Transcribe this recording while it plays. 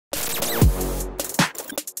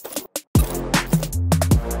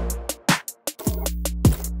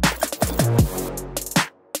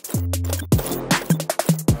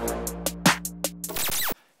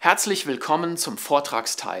Herzlich willkommen zum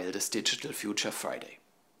Vortragsteil des Digital Future Friday.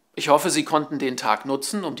 Ich hoffe, Sie konnten den Tag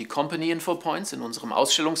nutzen, um die Company Info Points in unserem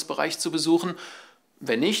Ausstellungsbereich zu besuchen.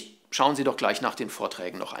 Wenn nicht, schauen Sie doch gleich nach den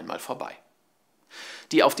Vorträgen noch einmal vorbei.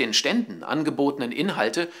 Die auf den Ständen angebotenen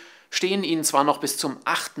Inhalte stehen Ihnen zwar noch bis zum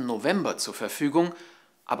 8. November zur Verfügung,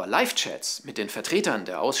 aber Live-Chats mit den Vertretern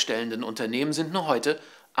der ausstellenden Unternehmen sind nur heute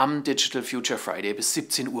am Digital Future Friday bis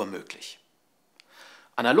 17 Uhr möglich.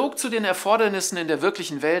 Analog zu den Erfordernissen in der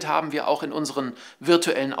wirklichen Welt haben wir auch in unserem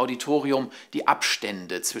virtuellen Auditorium die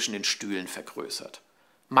Abstände zwischen den Stühlen vergrößert.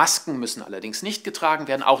 Masken müssen allerdings nicht getragen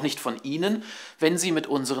werden, auch nicht von Ihnen, wenn Sie mit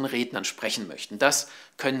unseren Rednern sprechen möchten. Das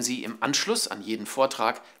können Sie im Anschluss an jeden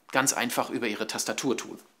Vortrag ganz einfach über Ihre Tastatur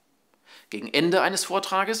tun. Gegen Ende eines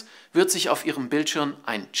Vortrages wird sich auf Ihrem Bildschirm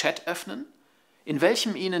ein Chat öffnen, in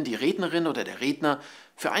welchem Ihnen die Rednerin oder der Redner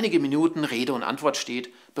für einige Minuten Rede und Antwort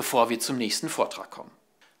steht, bevor wir zum nächsten Vortrag kommen.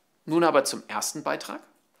 Nun aber zum ersten Beitrag,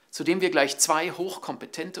 zu dem wir gleich zwei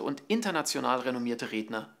hochkompetente und international renommierte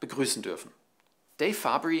Redner begrüßen dürfen. Dave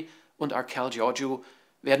Fabry und Archelle Georgiou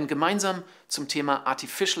werden gemeinsam zum Thema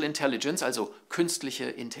Artificial Intelligence, also künstliche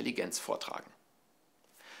Intelligenz, vortragen.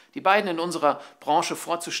 Die beiden in unserer Branche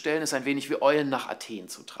vorzustellen, ist ein wenig wie Eulen nach Athen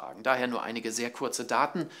zu tragen. Daher nur einige sehr kurze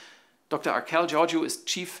Daten. Dr. Archelle Georgiou ist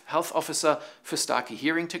Chief Health Officer für Starkey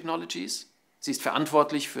Hearing Technologies. Sie ist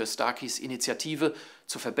verantwortlich für Starkeys Initiative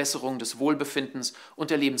zur Verbesserung des Wohlbefindens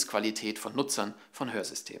und der Lebensqualität von Nutzern von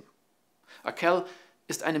Hörsystemen. Archelle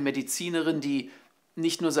ist eine Medizinerin, die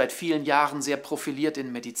nicht nur seit vielen Jahren sehr profiliert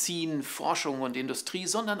in Medizin, Forschung und Industrie,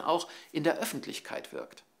 sondern auch in der Öffentlichkeit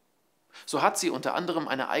wirkt. So hat sie unter anderem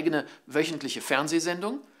eine eigene wöchentliche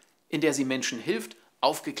Fernsehsendung, in der sie Menschen hilft,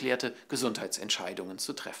 aufgeklärte Gesundheitsentscheidungen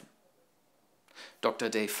zu treffen. Dr.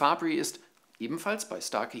 Dave Fabry ist ebenfalls bei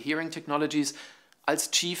Starkey Hearing Technologies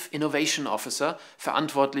als Chief Innovation Officer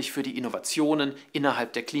verantwortlich für die Innovationen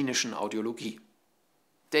innerhalb der klinischen Audiologie.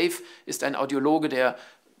 Dave ist ein Audiologe, der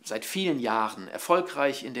seit vielen Jahren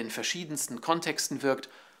erfolgreich in den verschiedensten Kontexten wirkt,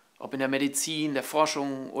 ob in der Medizin, der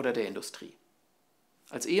Forschung oder der Industrie.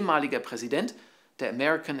 Als ehemaliger Präsident der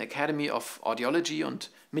American Academy of Audiology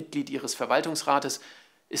und Mitglied ihres Verwaltungsrates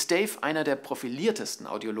ist Dave einer der profiliertesten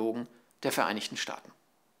Audiologen der Vereinigten Staaten.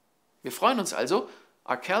 Wir freuen uns also,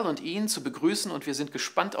 Archelle und ihn zu begrüßen, und wir sind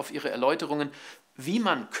gespannt auf Ihre Erläuterungen, wie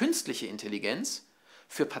man künstliche Intelligenz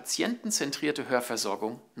für patientenzentrierte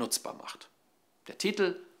Hörversorgung nutzbar macht. Der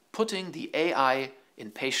Titel: Putting the AI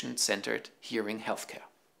in Patient-Centered Hearing Healthcare.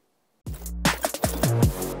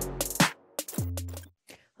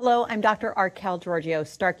 Hello, I'm Dr. Archelle Georgiou,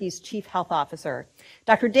 Starkey's Chief Health Officer.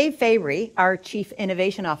 Dr. Dave Fabry, our Chief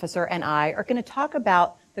Innovation Officer, and I are going to talk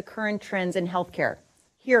about the current trends in healthcare,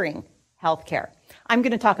 hearing healthcare. I'm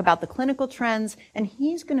going to talk about the clinical trends, and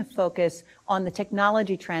he's going to focus on the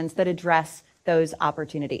technology trends that address those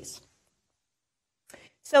opportunities.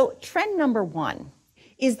 So trend number one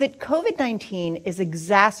is that COVID-19 is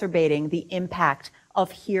exacerbating the impact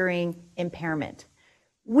of hearing impairment.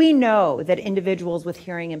 We know that individuals with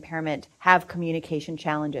hearing impairment have communication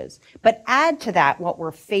challenges, but add to that what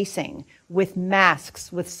we're facing with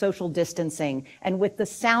masks, with social distancing, and with the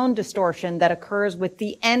sound distortion that occurs with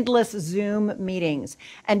the endless Zoom meetings,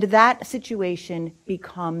 and that situation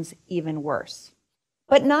becomes even worse.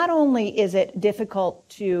 But not only is it difficult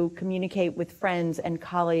to communicate with friends and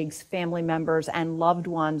colleagues, family members, and loved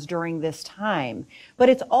ones during this time, but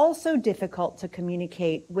it's also difficult to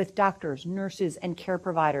communicate with doctors, nurses, and care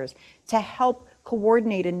providers to help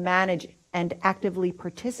coordinate and manage and actively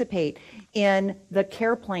participate in the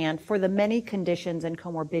care plan for the many conditions and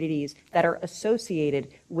comorbidities that are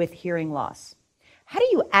associated with hearing loss. How do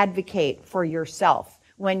you advocate for yourself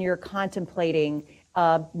when you're contemplating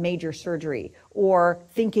major surgery or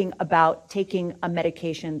thinking about taking a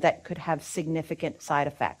medication that could have significant side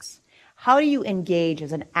effects? How do you engage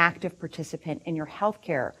as an active participant in your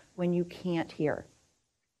healthcare when you can't hear?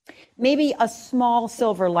 Maybe a small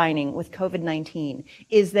silver lining with COVID-19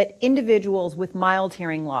 is that individuals with mild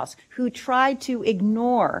hearing loss who tried to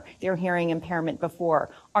ignore their hearing impairment before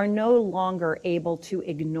are no longer able to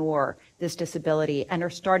ignore this disability and are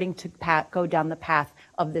starting to go down the path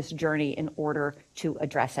of this journey in order to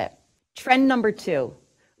address it. Trend number two,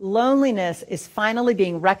 loneliness is finally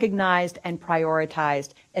being recognized and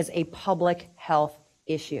prioritized as a public health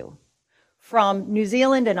issue. From New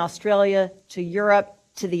Zealand and Australia to Europe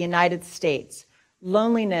to the United States,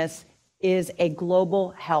 loneliness is a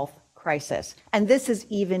global health crisis, and this is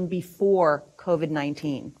even before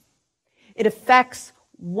COVID-19. It affects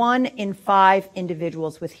 1 in 5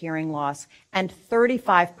 individuals with hearing loss and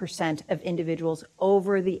 35% of individuals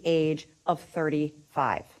over the age of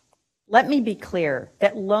 35. Let me be clear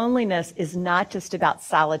that loneliness is not just about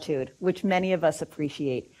solitude, which many of us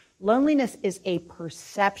appreciate. Loneliness is a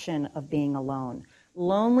perception of being alone.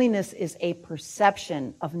 Loneliness is a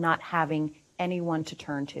perception of not having anyone to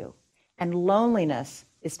turn to. And loneliness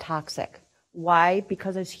is toxic. Why?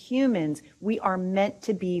 Because as humans, we are meant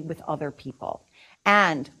to be with other people.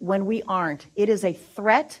 And when we aren't, it is a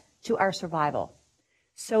threat to our survival.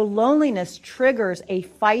 So loneliness triggers a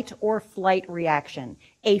fight or flight reaction,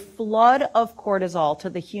 a flood of cortisol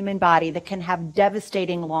to the human body that can have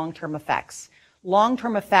devastating long-term effects.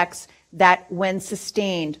 Long-term effects that, when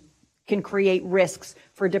sustained, can create risks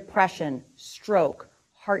for depression, stroke,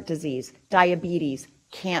 heart disease, diabetes,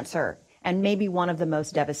 cancer, and maybe one of the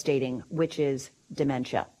most devastating, which is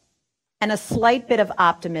dementia. And a slight bit of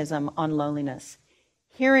optimism on loneliness.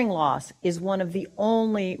 Hearing loss is one of the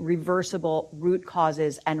only reversible root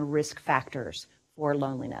causes and risk factors for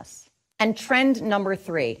loneliness. And trend number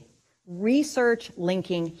 3, research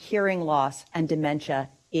linking hearing loss and dementia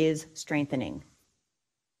is strengthening.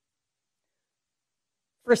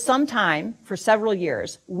 For some time, for several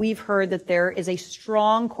years, we've heard that there is a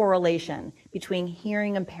strong correlation between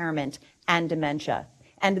hearing impairment and dementia.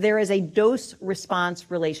 And there is a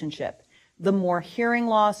dose-response relationship. The more hearing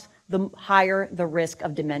loss, the higher the risk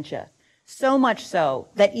of dementia. So much so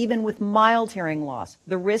that even with mild hearing loss,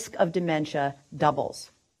 the risk of dementia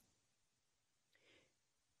doubles.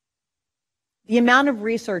 The amount of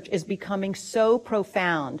research is becoming so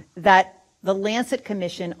profound that the Lancet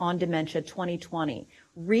Commission on Dementia 2020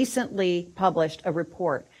 recently published a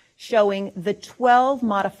report showing the 12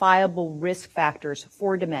 modifiable risk factors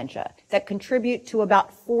for dementia that contribute to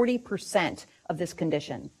about 40% of this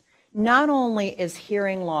condition. Not only is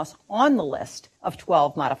hearing loss on the list of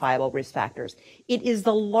 12 modifiable risk factors, it is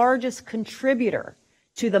the largest contributor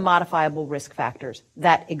to the modifiable risk factors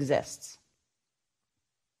that exists.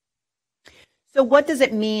 So what does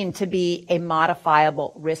it mean to be a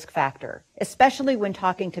modifiable risk factor? Especially when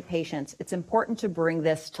talking to patients, it's important to bring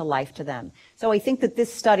this to life to them. So I think that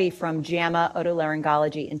this study from JAMA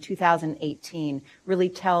Otolaryngology in 2018 really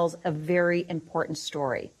tells a very important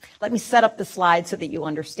story. Let me set up the slide so that you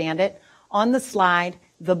understand it. On the slide,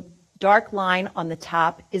 the dark line on the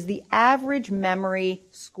top is the average memory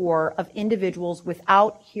score of individuals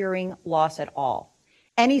without hearing loss at all.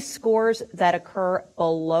 Any scores that occur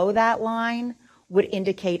below that line would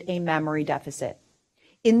indicate a memory deficit.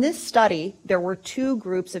 In this study, there were 2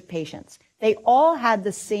 groups of patients. They all had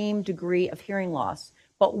the same degree of hearing loss,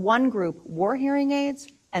 but one group wore hearing aids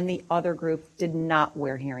and the other group did not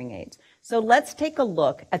wear hearing aids. So let's take a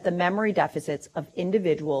look at the memory deficits of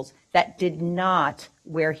individuals that did not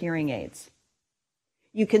wear hearing aids.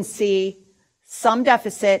 You can see some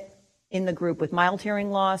deficit in the group with mild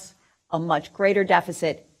hearing loss, a much greater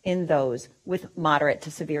deficit in those with moderate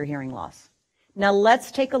to severe hearing loss. Now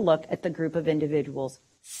let's take a look at the group of individuals,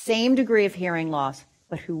 same degree of hearing loss,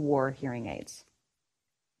 but who wore hearing aids.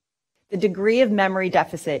 The degree of memory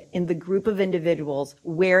deficit in the group of individuals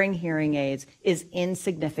wearing hearing aids is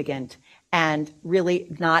insignificant and really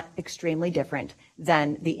not extremely different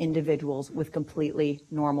than the individuals with completely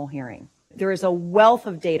normal hearing. There is a wealth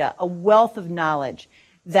of data, a wealth of knowledge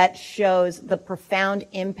that shows the profound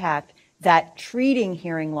impact that treating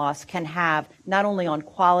hearing loss can have not only on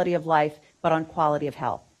quality of life, but on quality of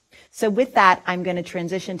health. So with that, I'm going to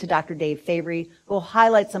transition to Dr. Dave Fabry, who will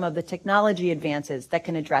highlight some of the technology advances that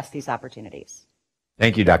can address these opportunities.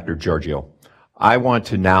 Thank you, Dr. Georgiou. I want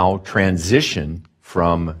to now transition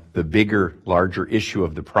from the bigger, larger issue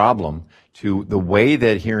of the problem to the way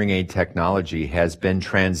that hearing aid technology has been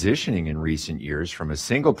transitioning in recent years from a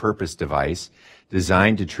single-purpose device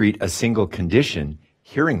designed to treat a single condition,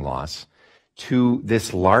 hearing loss, to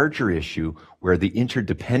this larger issue where the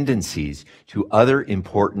interdependencies to other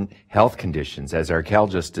important health conditions, as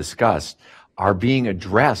Archelle just discussed, are being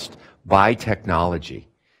addressed by technology.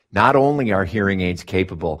 Not only are hearing aids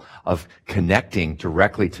capable of connecting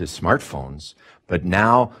directly to smartphones, but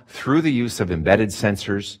now through the use of embedded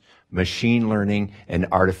sensors, machine learning, and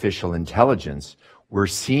artificial intelligence, we're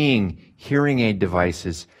seeing hearing aid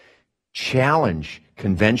devices challenge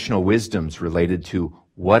conventional wisdoms related to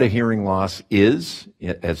what a hearing loss is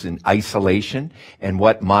as in isolation and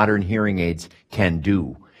what modern hearing aids can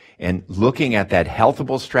do. And looking at that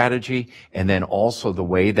healthable strategy and then also the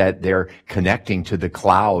way that they're connecting to the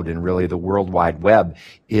cloud and really the World Wide Web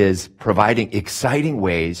is providing exciting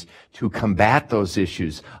ways to combat those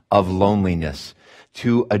issues of loneliness,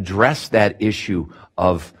 to address that issue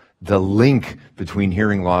of the link between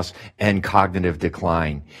hearing loss and cognitive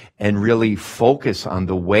decline, and really focus on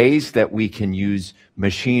the ways that we can use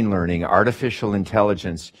machine learning, artificial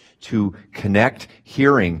intelligence, to connect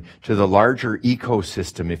hearing to the larger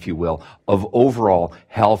ecosystem, if you will, of overall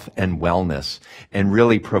health and wellness, and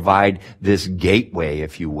really provide this gateway,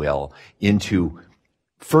 if you will, into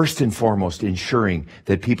first and foremost ensuring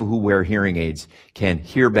that people who wear hearing aids can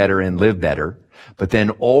hear better and live better, but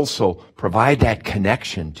then also provide that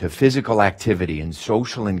connection to physical activity and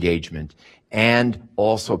social engagement, and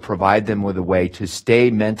also provide them with a way to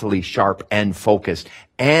stay mentally sharp and focused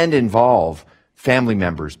and involve family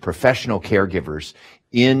members, professional caregivers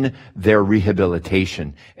in their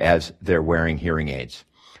rehabilitation as they're wearing hearing aids.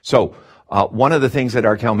 So one of the things that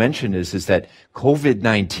Archelle mentioned is that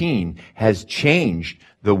COVID-19 has changed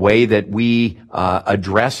the way that we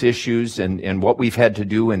address issues, and what we've had to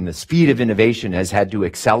do, and the speed of innovation has had to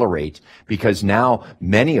accelerate, because now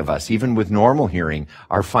many of us, even with normal hearing,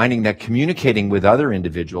 are finding that communicating with other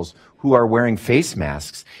individuals who are wearing face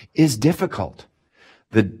masks is difficult.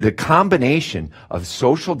 The combination of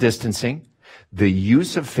social distancing, the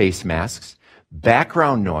use of face masks,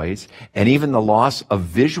 background noise, and even the loss of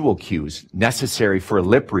visual cues necessary for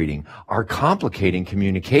lip reading are complicating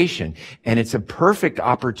communication. And it's a perfect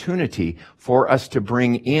opportunity for us to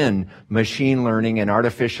bring in machine learning and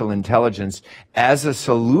artificial intelligence as a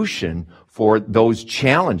solution for those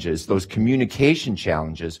challenges, those communication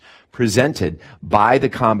challenges presented by the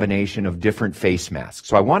combination of different face masks.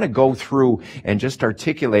 So I want to go through and just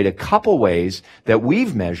articulate a couple ways that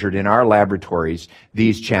we've measured in our laboratories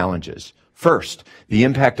these challenges. First, the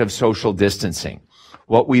impact of social distancing.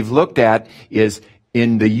 What we've looked at is,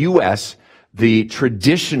 in the U.S., the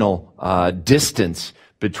traditional distance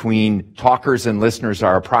between talkers and listeners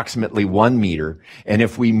are approximately 1 meter. And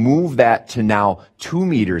if we move that to now 2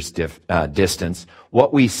 meters distance,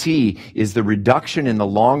 what we see is the reduction in the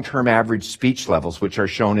long-term average speech levels, which are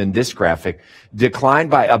shown in this graphic,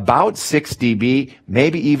 declined by about 6 dB,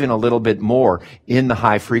 maybe even a little bit more in the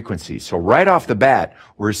high frequencies. So right off the bat,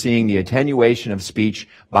 we're seeing the attenuation of speech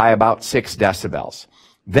by about 6 decibels.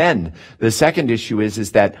 Then the second issue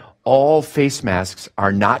is that all face masks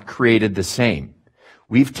are not created the same.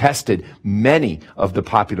 We've tested many of the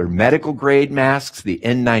popular medical grade masks, the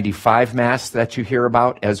N95 masks that you hear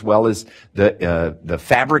about, as well as the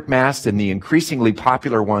fabric masks and the increasingly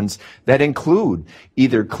popular ones that include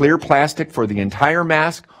either clear plastic for the entire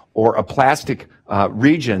mask or a plastic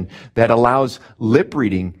region that allows lip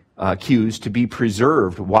reading cues to be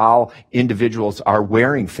preserved while individuals are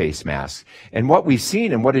wearing face masks. And what we've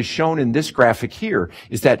seen, and what is shown in this graphic here,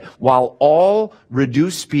 is that while all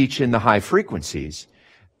reduce speech in the high frequencies,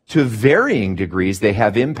 to varying degrees, they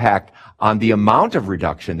have impact on the amount of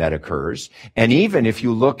reduction that occurs. And even if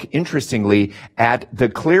you look, interestingly, at the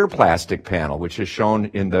clear plastic panel, which is shown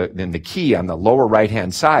in the key on the lower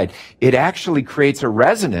right-hand side, it actually creates a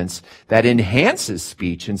resonance that enhances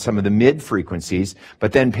speech in some of the mid-frequencies,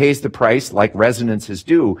 but then pays the price, like resonances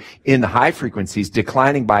do, in the high frequencies,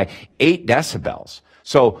 declining by 8 decibels.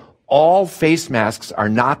 So all face masks are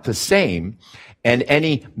not the same. And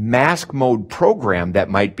any mask mode program that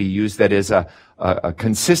might be used that is a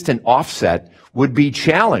consistent offset would be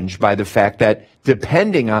challenged by the fact that,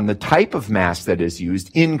 depending on the type of mask that is used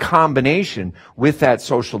in combination with that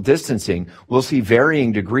social distancing, we'll see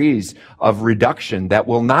varying degrees of reduction that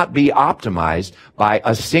will not be optimized by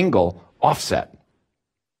a single offset.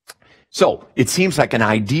 So it seems like an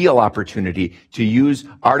ideal opportunity to use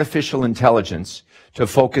artificial intelligence to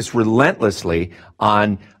focus relentlessly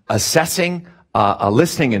on assessing a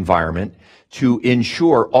listening environment to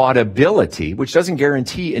ensure audibility, which doesn't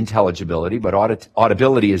guarantee intelligibility, but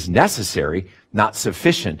audibility is necessary, not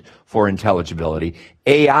sufficient for intelligibility.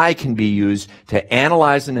 AI can be used to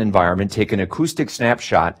analyze an environment, take an acoustic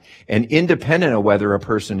snapshot, and independent of whether a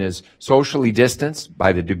person is socially distanced,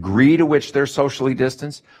 by the degree to which they're socially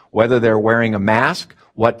distanced, whether they're wearing a mask,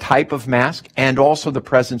 what type of mask, and also the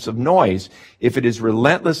presence of noise, if it is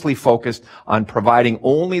relentlessly focused on providing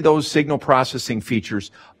only those signal processing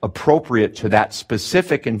features appropriate to that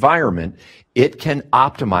specific environment, it can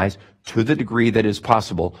optimize, to the degree that is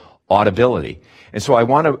possible, audibility. And so I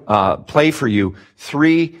want to play for you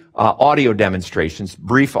 3 audio demonstrations,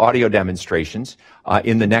 brief audio demonstrations,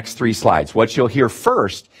 in the next 3 slides. What you'll hear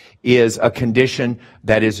first is a condition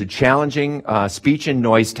that is a challenging speech and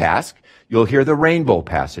noise task. You'll hear the rainbow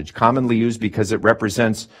passage, commonly used because it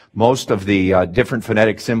represents most of the different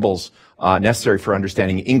phonetic symbols necessary for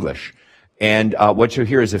understanding English. And what you'll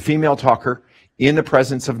hear is a female talker in the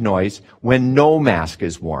presence of noise when no mask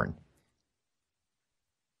is worn.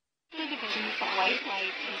 The white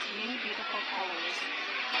light has many beautiful colors.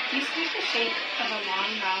 You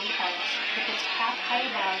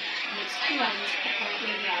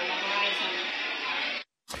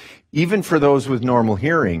Even for those with normal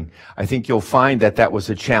hearing, I think you'll find that that was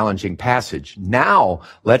a challenging passage. Now,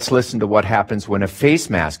 let's listen to what happens when a face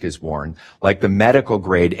mask is worn, like the medical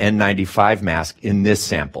grade N95 mask in this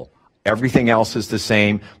sample. Everything else is the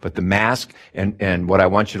same, but the mask and what I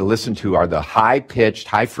want you to listen to are the high-pitched,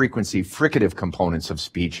 high-frequency fricative components of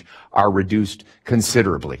speech are reduced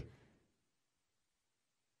considerably.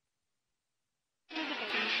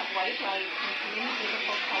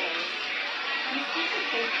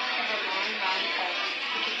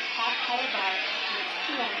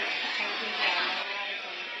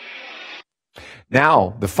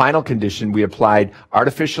 Now, the final condition, we applied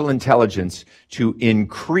artificial intelligence to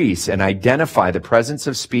increase and identify the presence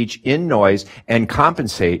of speech in noise and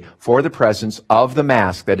compensate for the presence of the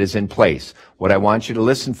mask that is in place. What I want you to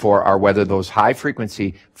listen for are whether those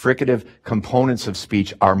high-frequency fricative components of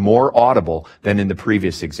speech are more audible than in the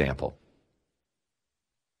previous example.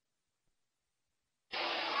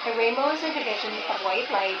 A rainbow is a division of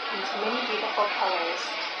white light into many beautiful colors.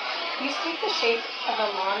 These take the shape of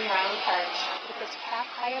a long round arch with its cap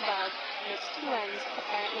high above and its two ends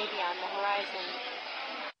apparently beyond the horizon.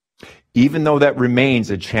 Even though that remains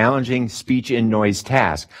a challenging speech in noise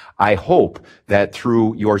task, I hope that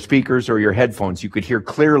through your speakers or your headphones you could hear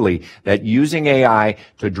clearly that using AI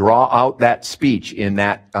to draw out that speech in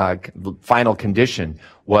that final condition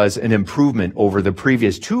was an improvement over the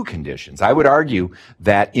previous two conditions. I would argue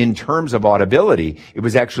that in terms of audibility, it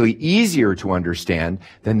was actually easier to understand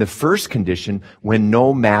than the first condition when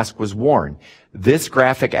no mask was worn. This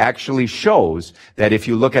graphic actually shows that if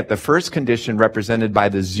you look at the first condition represented by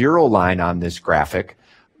the 0 line on this graphic,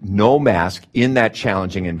 no mask in that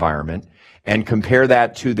challenging environment, and compare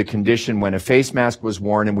that to the condition when a face mask was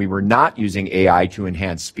worn and we were not using AI to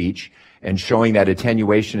enhance speech, and showing that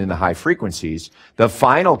attenuation in the high frequencies, the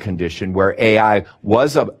final condition where AI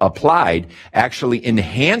was applied actually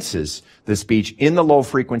enhances the speech in the low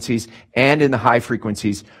frequencies and in the high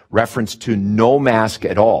frequencies, reference to no mask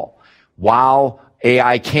at all. While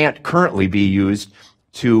AI can't currently be used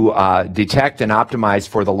to detect and optimize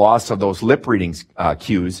for the loss of those lip reading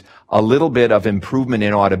cues, a little bit of improvement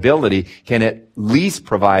in audibility can at least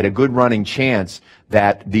provide a good running chance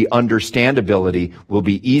that the understandability will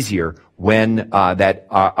be easier when that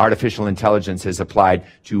artificial intelligence is applied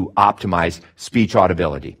to optimize speech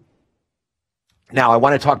audibility. Now, I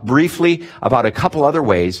want to talk briefly about a couple other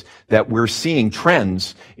ways that we're seeing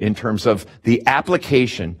trends in terms of the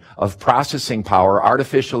application of processing power,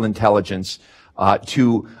 artificial intelligence,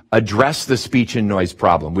 to address the speech and noise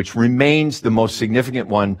problem, which remains the most significant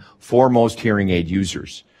one for most hearing aid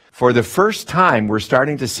users. For the first time, we're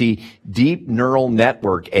starting to see deep neural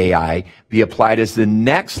network AI be applied as the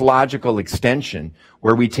next logical extension,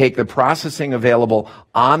 where we take the processing available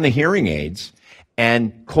on the hearing aids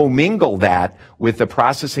and commingle that with the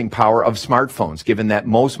processing power of smartphones. Given that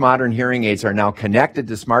most modern hearing aids are now connected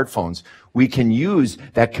to smartphones, we can use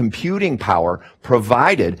that computing power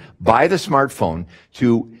provided by the smartphone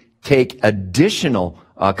to take additional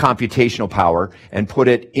computational power and put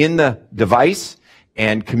it in the device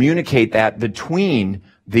and communicate that between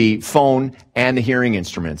the phone and the hearing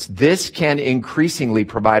instruments. This can increasingly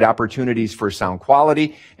provide opportunities for sound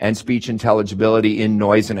quality and speech intelligibility in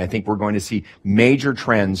noise, and I think we're going to see major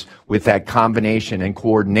trends with that combination and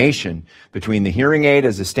coordination between the hearing aid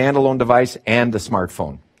as a standalone device and the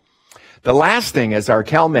smartphone. The last thing, as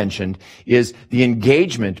Archelle mentioned, is the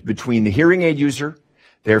engagement between the hearing aid user,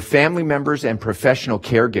 their family members, and professional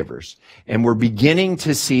caregivers. And we're beginning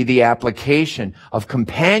to see the application of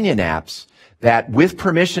companion apps that, with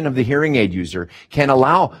permission of the hearing aid user, can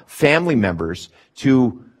allow family members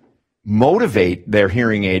to motivate their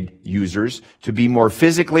hearing aid users to be more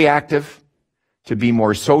physically active, to be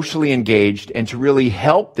more socially engaged, and to really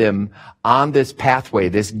help them on this pathway,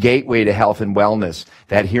 this gateway to health and wellness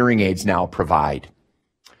that hearing aids now provide.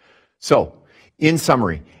 So, in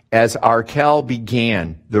summary, as Archelle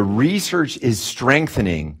began, the research is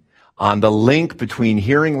strengthening on the link between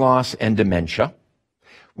hearing loss and dementia.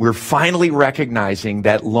 We're finally recognizing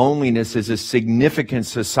that loneliness is a significant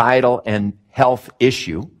societal and health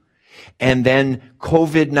issue. And then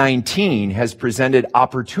COVID-19 has presented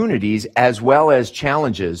opportunities as well as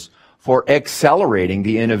challenges for accelerating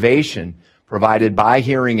the innovation provided by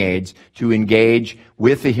hearing aids to engage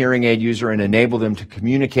with the hearing aid user and enable them to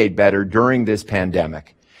communicate better during this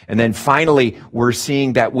pandemic. And then finally, we're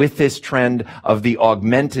seeing that with this trend of the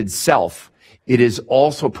augmented self, it is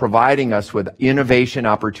also providing us with innovation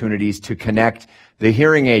opportunities to connect the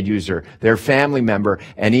hearing aid user, their family member,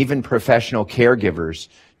 and even professional caregivers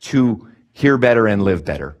to hear better and live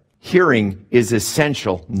better. Hearing is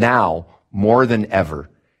essential now more than ever,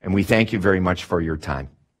 and we thank you very much for your time.